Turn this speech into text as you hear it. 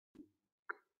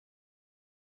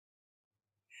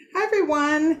Hi,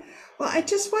 everyone. Well, I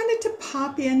just wanted to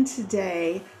pop in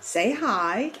today, say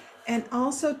hi, and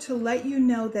also to let you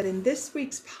know that in this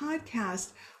week's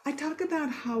podcast, I talk about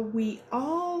how we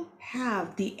all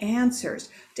have the answers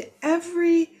to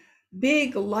every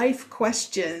big life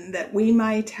question that we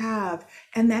might have,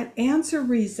 and that answer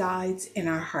resides in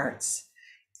our hearts.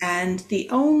 And the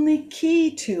only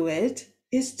key to it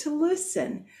is to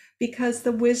listen because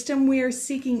the wisdom we are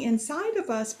seeking inside of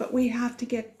us, but we have to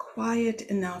get quiet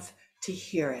enough to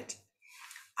hear it.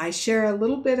 I share a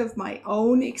little bit of my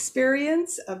own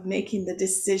experience of making the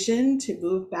decision to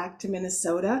move back to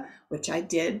Minnesota, which I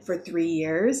did for 3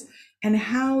 years, and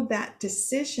how that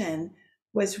decision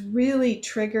was really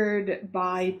triggered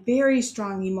by very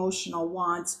strong emotional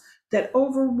wants that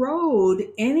overrode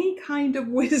any kind of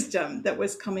wisdom that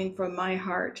was coming from my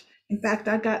heart. In fact,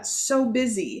 I got so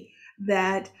busy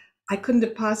that I couldn't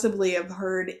have possibly have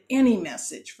heard any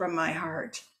message from my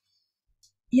heart.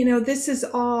 This is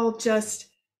all just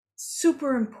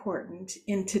super important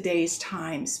in today's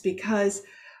times because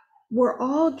we're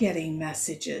all getting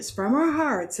messages from our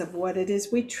hearts of what it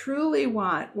is we truly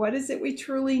want, what is it we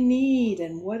truly need,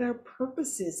 and what our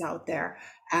purpose is out there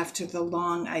after the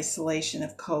long isolation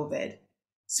of COVID.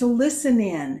 So listen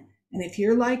in. And if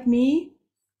you're like me,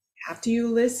 after you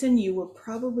listen, you will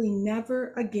probably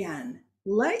never again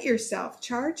let yourself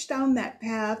charge down that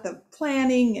path of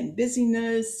planning and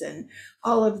busyness and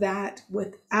all of that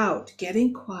without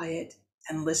getting quiet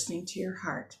and listening to your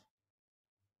heart.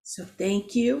 So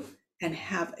thank you and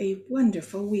have a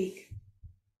wonderful week.